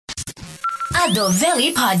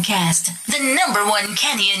Adoveli Podcast, the #1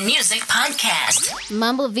 Kenyan music podcast.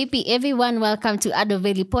 Mambo vipi everyone, welcome to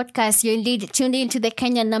Adoveli Podcast. You're indeed tuned into the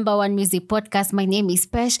Kenyan #1 music podcast. My name is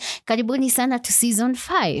Pesh. Karibuni sana to season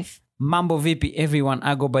 5. Mambo vipi everyone,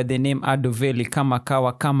 I go by the name Adoveli, kama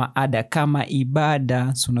kawa, kama ada, kama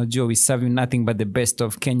ibada. So unajua we serve you nothing but the best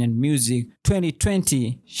of Kenyan music.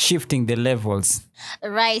 2020, shifting the levels.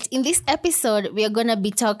 Right, in this episode, we're going to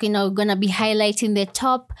be highlighting the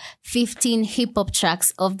top 15 hip-hop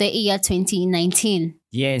tracks of the year 2019.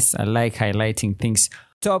 Yes, I like highlighting things.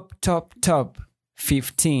 Top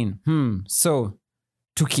 15. So,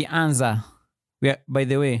 tukianza. By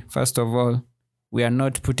the way, first of all, we are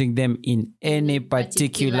not putting them in any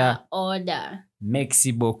particular order.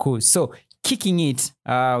 Merci beaucoup. So, kicking it,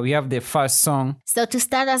 we have the first song. So to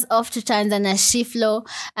start us off, tutaanza na Shiflo.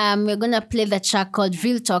 We're going to play the track called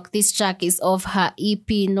Real Talk. This track is of her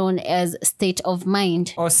EP known as State of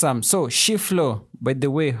Mind. Awesome. So Shiflo, by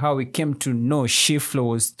the way, how we came to know Shiflo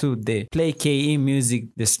was through the Play KE music,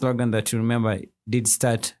 the slogan that you remember did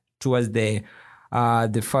start towards the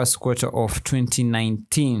first quarter of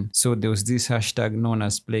 2019. So there was this hashtag known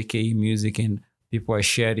as Play KE music, and people are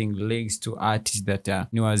sharing links to artists that are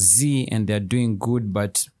new Z and they're doing good,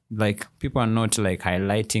 but like people are not like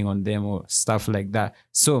highlighting on them or stuff like that.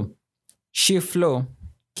 So Shiflo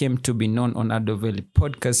came to be known on Adoveli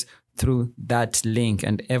Podcast through that link,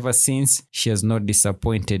 and ever since she has not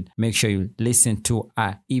disappointed. Make sure you listen to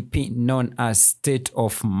our EP known as State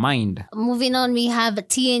of Mind. Moving on, we have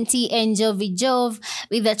TNT and Jovi Jove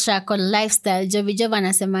with the track called Lifestyle. Jovi Jove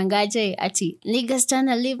anasemangaje ati niggas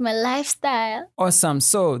tryna live my lifestyle. Awesome.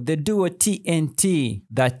 So the duo TNT,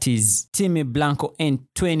 that is Timmy Blanco and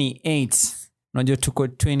 28. Unajua tuko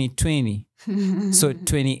 2020. So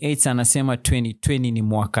 28 anasema 2020 ni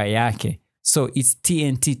mwaka yake. So it's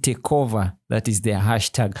TNT Takeover, that is their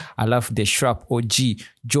hashtag. I love the Shrap OG,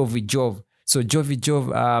 Jovi Jove. So Jovi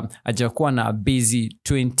Jove ajakuwa na busy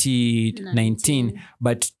 2019,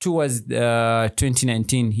 but towards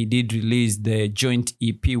 2019 he did release the joint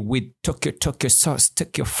EP with Tokyo Sauce,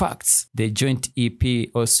 Tokyo Facts. The joint EP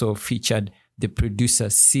also featured the producer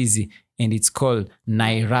CZ, and it's called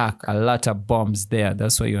Nairak. A lot of bombs there.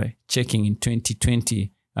 That's why you're checking in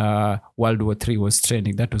 2020. World War III was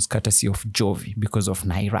trending. That was courtesy of Jovi because of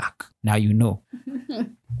Nairak. Now you know.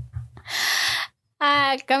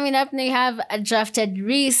 Coming up, we have a Drafted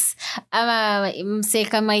Reese, mse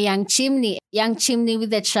kama Young Chimney with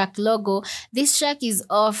the track Logo. This track is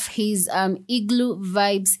off his Igloo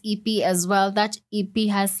Vibes EP as well. That EP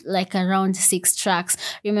has like around 6 tracks.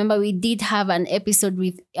 Remember, we did have an episode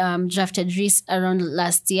with Drafted Reese around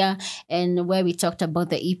last year, and where we talked about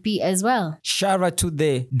the EP as well. Shout out to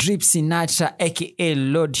the Drip Sinatra aka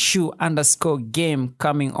Lord Shoe _game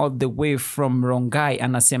coming all the way from Rongai.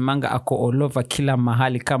 Anasemanga ako all over kila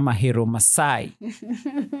mahali kama Hero Masai.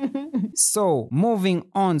 So moving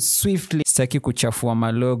on swiftly, staki kuchafua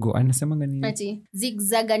malogo. Anasemanga nini? Ati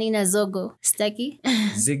zigzagani na zogo. Staki?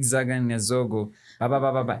 Zigzagani na zogo.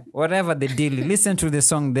 Baba. Whatever the deal. Listen to the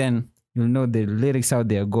song, then you'll know the lyrics, how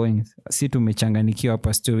they are going. Si tumechanganikiwa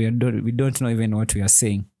hapa story. We don't know even what we are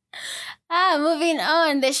saying. Moving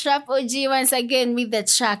on, the Shrap OG once again with the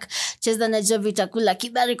track Cheza na Jovi Takula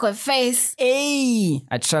Kibari kwa face. Hey,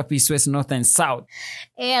 a trap is west, north and south.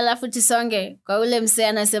 Alafu tusonge kwa ule msee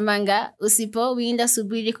anasemanga usipo winda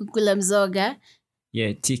subiri kukula mzoga.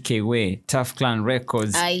 Yeah, TKW, Tough Clan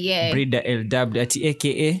Records. Yeah. Brida LW ati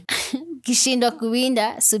aka Kishindo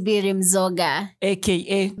kuwinda subiri mzoga,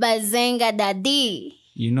 aka Bazenga Daddy.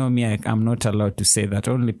 You know me, I'm not allowed to say that.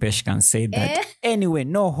 Only Pesh can say that. Anyway,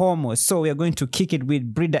 no homo. So we are going to kick it with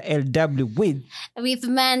Brida LW with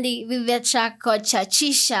Mandy with the track called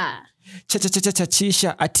Chachisha.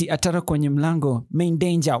 Chachisha ati atara kwenye mlango. Main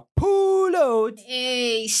danger. Pull out.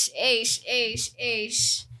 Eish.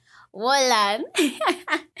 Wallan.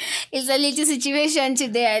 It's a little situation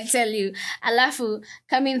today, I tell you. Alafu,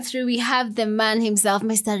 coming through, we have the man himself,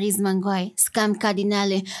 Mr. Riz Mangwai, Scam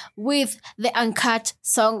Cardinale, with the uncut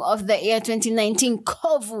song of the year 2019,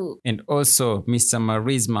 Kovu. And also, Mr.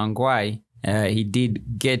 Mariz Mangwai, he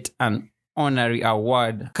did get an honorary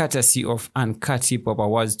award, courtesy of Uncut Hip Hop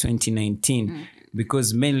Awards 2019,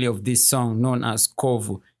 because mainly of this song known as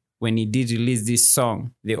Kovu. When he did release this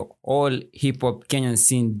song, the all hip-hop Kenyan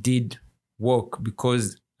scene did work,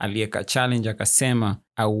 because alieka challenge akasema,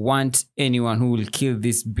 I want anyone who will kill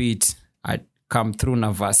this beat come through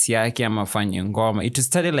na verse yake ama fanye ngoma. It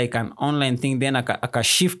started like an online thing, then aka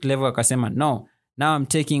shift level akasema, no, now I'm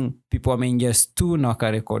taking people wameingia stu na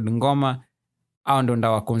waka record ngoma, au ndo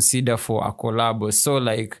ndawa consider for a collab. So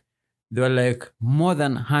like there were like more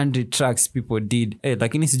than 100 tracks people did.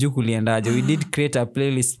 Lakini sijui kuliendaje. We did create a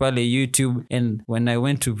playlist pale YouTube, and when I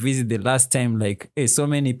went to visit the last time, like so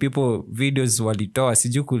many people videos walitoa,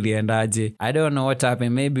 sijui kuliendaje. I don't know what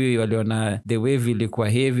happened. Maybe waliona the wave ilikuwa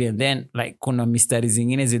heavy, and then like kuna mistari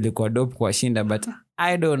zingine zilikuwa dope kwa shinda, but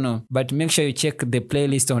I don't know. But make sure you check the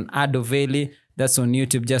playlist on Adoveli. That's on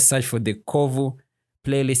YouTube. Just search for the Kovu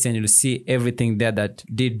playlist and you'll see everything there that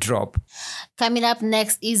did drop. Coming up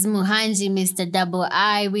next is Muhanji, Mr. Double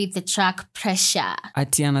I with the track Pressure.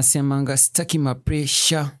 Ati anasemanga staki ma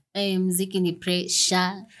pressure. Mziki ni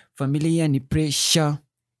pressure. Familia ni pressure.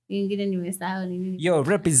 Ingine nimesahau ni nini? Yo,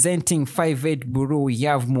 representing 58 Buru, we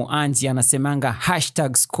have Muhanji anasemanga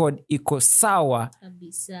 #squad iko sawa.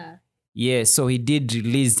 Kabisa. Yeah, so he did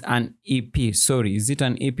release an EP. Sorry, is it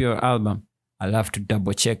an EP or album? I'll have to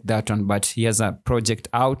double check that one, but he has a project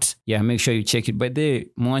out. Yeah, make sure you check it. But the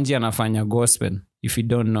Muhanji anafanya gospel. If you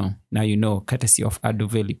don't know, now you know, courtesy of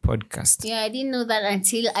Adoveli podcast. Yeah, I didn't know that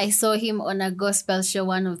until I saw him on a gospel show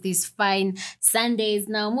one of these fine Sundays.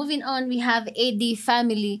 Now, moving on, we have AD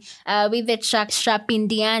Family with the track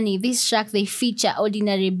Strapindiani. This track, they feature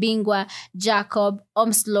Ordinary Bingwa, Jacob,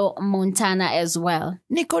 Omslow, Montana as well.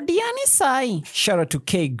 Niko Diani Sai. Shout out to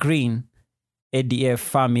K Green, ADF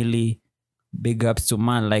Family. Big ups to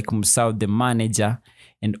man like Msao, the manager.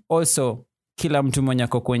 And also, kila mtu mwenye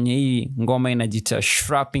ako kwenye hii ngoma inajita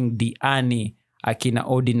Strapping Diani, akina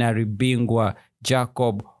Ordinary Bingwa,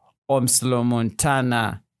 Jacob, Omslow,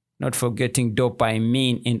 Montana, not forgetting Dope I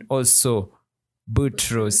Mean, and also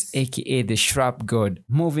Butros, aka the Shrap God.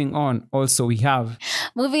 Moving on, we have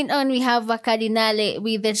Wakadinale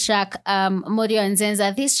with the track Morio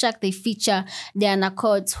Nzenza. This track, they feature Diana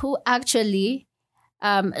Codes, who actually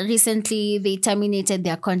recently they terminated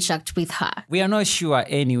their contract with her. We are not sure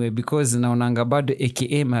anyway, because naonanga bado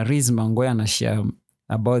aka Marisma ngoya na share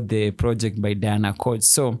about the project by Diana Codes.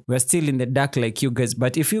 So we're still in the dark like you guys,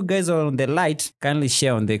 but if you guys are on the light, kindly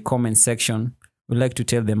share on the comment section. We'd like to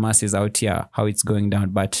tell the masses out here how it's going down.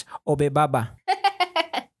 But Obe Baba.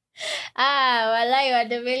 Walai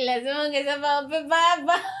wadabeli lazima ungesema Obe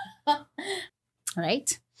Baba.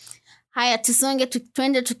 Right? Haya,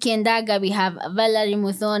 twende tukiendaga. We have Valerie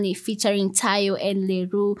Muthoni featuring Tayo and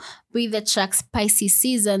Leroux with the track Spicy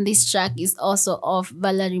Season. This track is also of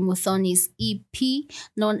Valerie Muthoni's EP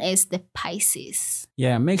known as The Pisces.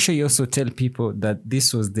 Yeah, make sure you also tell people that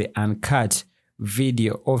this was the uncut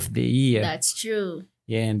video of the year. That's true.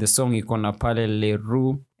 Yeah, and the song iko na pale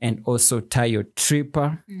Leroux and also Tayo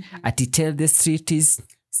Tripper. Ati tell the street is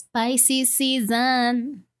Spicy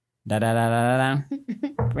Season. Da da da da da.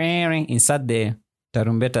 Inside the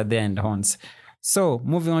tarumbeta there and horns. So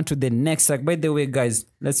moving on to the next track. By the way, guys,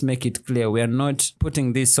 let's make it clear, we are not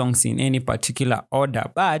putting these songs in any particular order,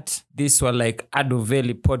 but these were like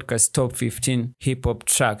Adoveli podcast top 15 hip hop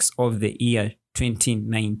tracks of the year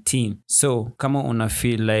 2019. So kama una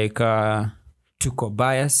feel like tuko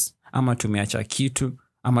bias ama tumeacha kitu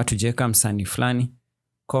ama tujeka msanii flani,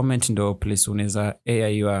 comment ndo place unaweza air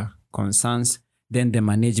your concerns, then the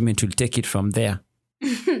management will take it from there.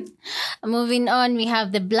 Moving on, we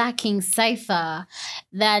have the Black King Cypher.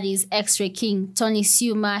 That is X-Ray King, Tony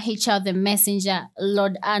Suma, HR The Messenger,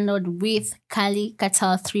 Lord Arnold with Kali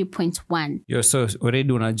Cartel 3.1. Yo, so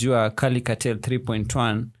already unajua Kali Cartel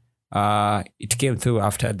 3.1, it came through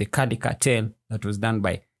after the Kali Cartel that was done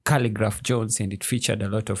by Calligraph Jones, and it featured a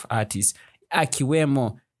lot of artists.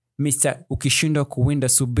 Akiwemo Mr. Ukishindwa Kuwinda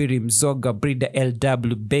Subiri Mzoga, Brida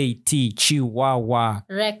LW, Beatty, Chihuahua.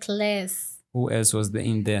 Reckless. Who else was there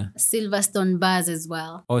in there? Silverstone Bars as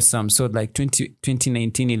well. Awesome. So like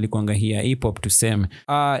 2019 ilikuanga here hip hop tuseme.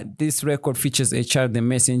 This record features HR The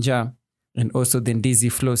Messenger and also the Dizzy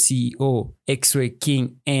Flow CEO, X-Ray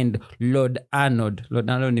King and Lord Arnold. Lord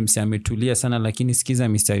Arnold ni msee ametulia sana, lakini sikiza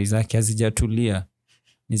mistari zake hazijatulia,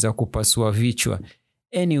 ni za kupasua vichwa.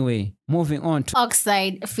 Anyway, moving on to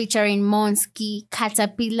Oxide featuring Monski,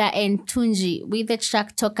 Caterpillar and Tunji with the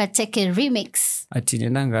track Toka Teke remix. Ati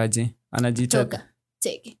nenanga aje? Anajita Toka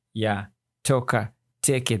Teke. Yeah, Toka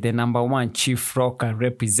Teke, the number one chief rocker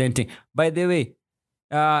representing. By the way,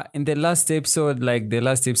 in the last episode, like the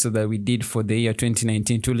last episode that we did for the year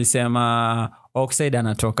 2019, tulisema Oxide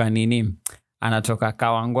anatoka nini? Anatoka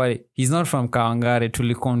Kawangware. He's not from Kawangware.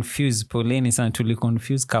 Tuliconfuse, poleni sana,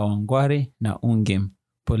 tuliconfuse Kawangware na Ungem.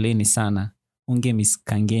 Poleni sana. Ungem is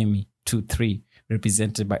Kangemi 2-3,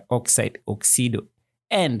 represented by Oxide, Oxido,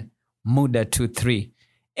 and Muda 2-3.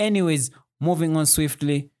 Anyways, moving on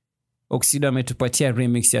swiftly, Oxido ametupatia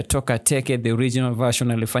remix ya Toka Teke, the original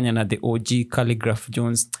version alifanya na the OG Calligraph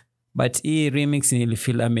Jones. But hii remix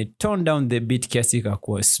nilifeel ametone down the beat kiasi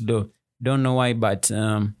ikakuwa slow. Don't know why, but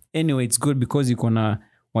anyway it's good because iko na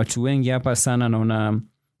watu wengi hapa sana na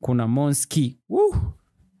kuna Monski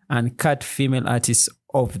and Cat Female Artist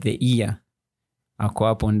of the Year ako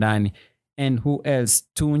hapo ndani. And who else?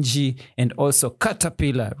 Tunji and also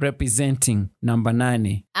Caterpillar representing number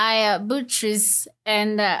 9. Aya, Buttress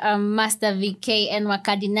and Master VK and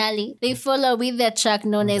Wakadinali. They follow with their track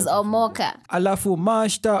known as Omoka. Alafu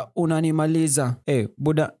Mashta unanimaliza.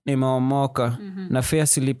 Buda nimeomoka. Na fea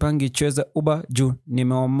silipangi chweza uba juu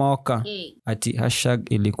nimeomoka. Ati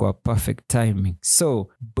hashtag ilikuwa perfect timing. So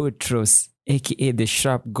Buttress aka the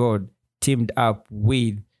Sharp God teamed up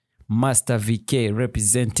with Master VK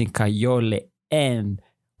representing Kayole and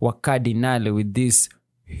Wakadinali with this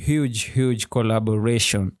huge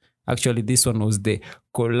collaboration. Actually, this one was the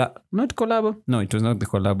not collab. No, it was not the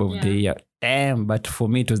collab of the year. Damn, but for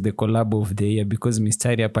me it was the collab of the year because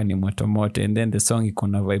Mistari hapa ni moto and then the song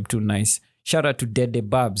ikona vibe too nice. Shout out to Dede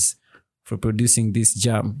Babs for producing this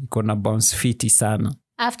jam. Ikona bounce fiti sana.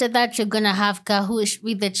 After that, you're gonna have Kahush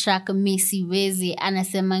with the track Missy Wezi.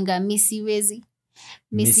 Anasemanga Missy Wezi.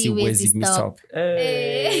 Missy Wezi stop.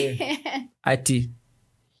 Ati,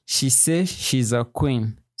 she says she's a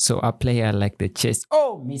queen, so I play her like the chess.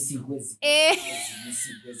 Oh, Missy Wezi.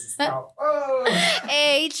 Missy Wezi stop.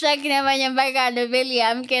 Hey, track inafanya mpaka Adoveli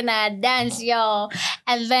amke na dance yo.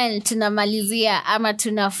 And then tunamalizia ama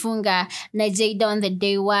tunafunga na J-Don the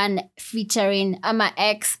Day One featuring ama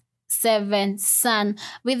X7 Sun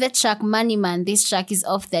with the track Money Man. This track is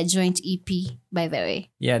off their joint EP, by the way.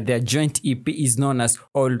 Yeah, their joint EP is known as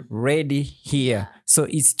Already Here. So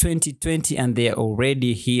it's 2020 and they're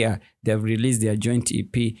already here. They've released their joint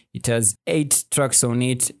EP. It has 8 tracks on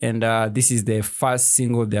it. And this is their first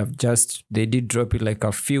single. They did drop it like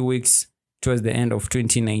a few weeks towards the end of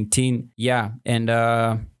 2019. Yeah. And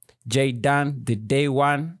J-Dan, the Day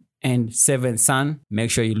One, and 7 Sun,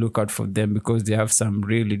 make sure you look out for them because they have some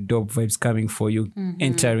really dope vibes coming for you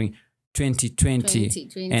entering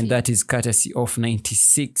 2020. And that is courtesy of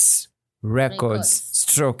 96 Records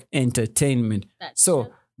Stroke Entertainment. That's so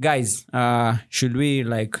true. Guys, should we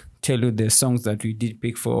like tell you the songs that we did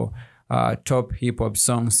pick for top hip-hop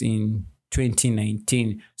songs in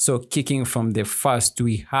 2019? So kicking from the first,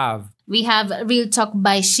 we have Real Talk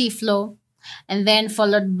by Shiflo. And then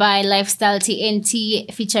followed by Lifestyle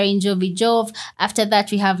TNT featuring Jovi Jove. After that,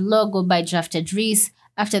 we have Logo by Drafted Reese.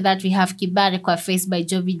 After that, we have Kibare Kwa Face by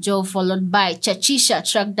Jovi Jove, followed by Chachisha,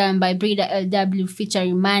 track down by Brida LW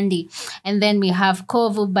featuring Mandy. And then we have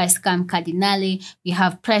Kovu by Scam Cardinale. We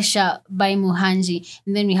have Pressure by Muhanji.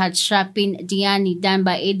 And then we had Trapping Diani done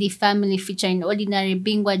by Eddie Family featuring Ordinary,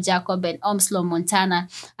 Bingwa Jacob, and Omslow Montana.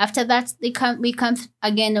 After that, we come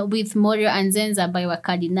again with Morio and Zenza by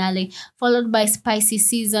Wakadinale, followed by Spicy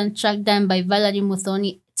Season, track done by Valerie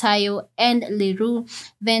Muthoni, Tayo, and Leroux.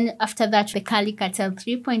 Then after that, the Kali Cartel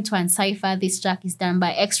 3.1 Cypher. This track is done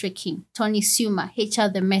by Extra King, Tony Suma, HR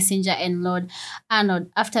The Messenger, and Lord Arnold.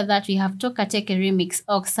 After that, we have Toka Teke Remix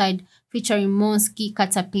Oxide featuring Monski,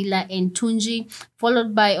 Caterpillar, and Tunji,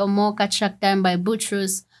 followed by Omoka, track done by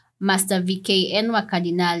Buttress, Master VK, and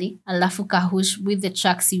Wakadinali. Alafu Kahush with the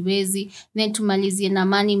track Siwezi. Then tumalizie na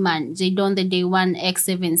Money Man, J-Don the Day One,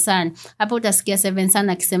 X7 Sun. Hapo utasikia 7 Sun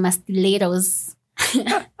akisema stilettos.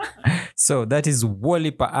 So that is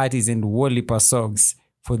Wallipa artists and Wallipa songs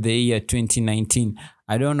for the year 2019.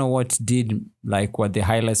 I don't know what the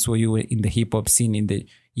highlights for you in the hip-hop scene in the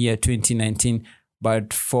year 2019,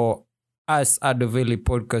 but for us at the Valley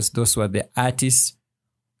Podcast, those were the artists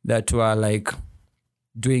that were like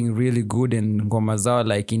doing really good, and ngoma zao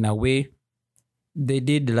like in a way they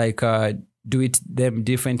did like do it them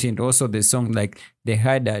differently, and also the song like they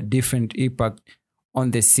had a different impact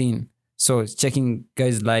on the scene. So checking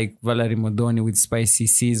guys like Valerie Modoni with Spicy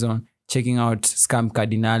Season, checking out Scam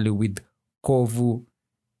Cardinale with Kovu,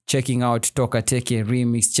 checking out Toka Teke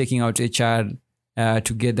Remix, checking out HR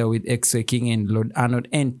together with X-Way King and Lord Arnold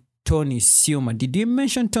and Tony Suma. Did you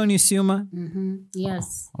mention Tony Suma? Mm-hmm.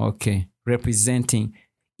 Yes. Okay. Representing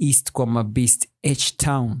East Kwama Beast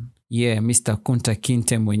H-Town. Yeah, Mr. Kunta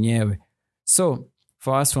Kinte mwenyewe. So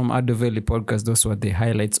for us from Ado Valley Podcast, those were the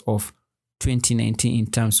highlights of 2019 in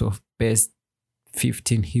terms of best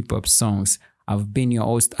 15 hip-hop songs. I've been your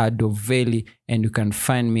host, Ado Valley, and you can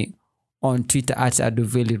find me on Twitter at Ado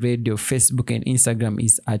Valley Radio. Facebook and Instagram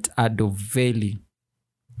is at Ado Valley.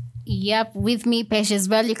 Yep, with me, Pesh, as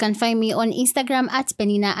well. You can find me on Instagram at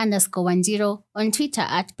Penina_10, on Twitter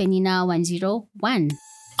at Penina101.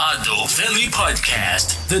 Ado Valley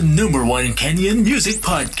Podcast, the #1 Kenyan music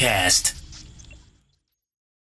podcast.